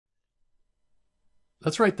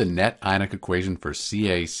Let's write the net ionic equation for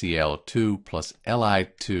CaCl2 plus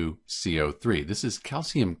Li2CO3. This is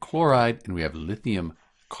calcium chloride and we have lithium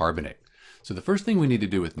carbonate. So the first thing we need to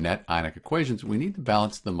do with net ionic equations, we need to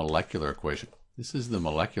balance the molecular equation. This is the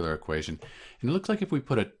molecular equation, and it looks like if we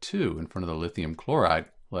put a 2 in front of the lithium chloride,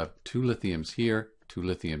 we'll have 2 lithiums here, 2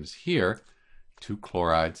 lithiums here, 2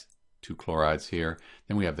 chlorides here.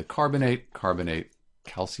 Then we have the carbonate,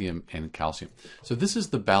 calcium, and calcium. So this is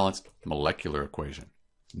the balanced molecular equation.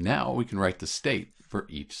 Now we can write the state for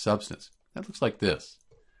each substance. That looks like this.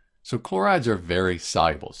 So chlorides are very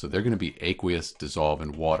soluble, so they're going to be aqueous, dissolve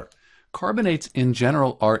in water. Carbonates in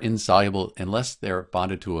general are insoluble unless they're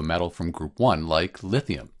bonded to a metal from group 1, like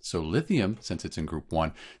lithium. So lithium, since it's in group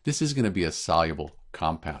 1, this is going to be a soluble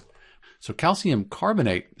compound. So calcium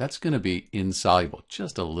carbonate, that's going to be insoluble.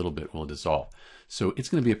 Just a little bit will dissolve. So it's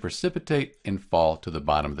going to be a precipitate and fall to the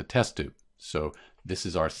bottom of the test tube. So this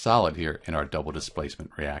is our solid here in our double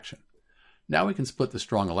displacement reaction. Now we can split the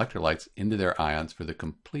strong electrolytes into their ions for the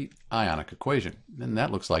complete ionic equation. And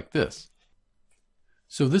that looks like this.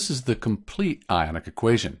 So this is the complete ionic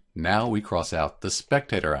equation. Now we cross out the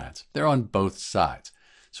spectator ions. They're on both sides.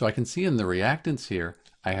 So I can see in the reactants here,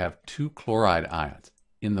 I have 2 chloride ions.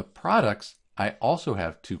 In the products, I also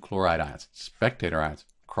have 2 chloride ions, spectator ions.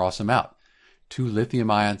 Cross them out. 2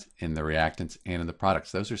 lithium ions in the reactants and in the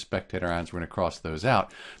products. Those are spectator ions. We're going to cross those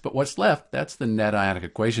out. But what's left, that's the net ionic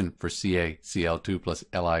equation for CaCl2 plus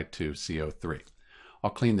Li2CO3. I'll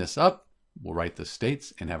clean this up. We'll write the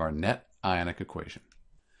states and have our net ionic equation.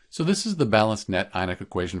 So this is the balanced net ionic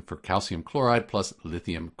equation for calcium chloride plus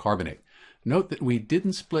lithium carbonate. Note that we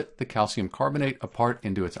didn't split the calcium carbonate apart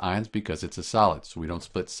into its ions because it's a solid, so we don't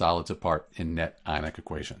split solids apart in net ionic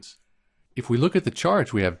equations. If we look at the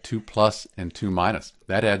charge, we have 2 plus and 2 minus.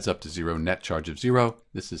 That adds up to 0, net charge of 0.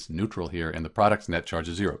 This is neutral here in the products, net charge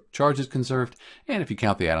of 0. Charge is conserved, and if you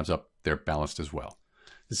count the atoms up, they're balanced as well.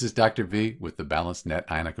 This is Dr. V with the balanced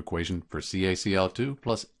net ionic equation for CaCl2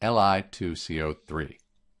 plus Li2CO3.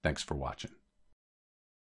 Thanks for watching.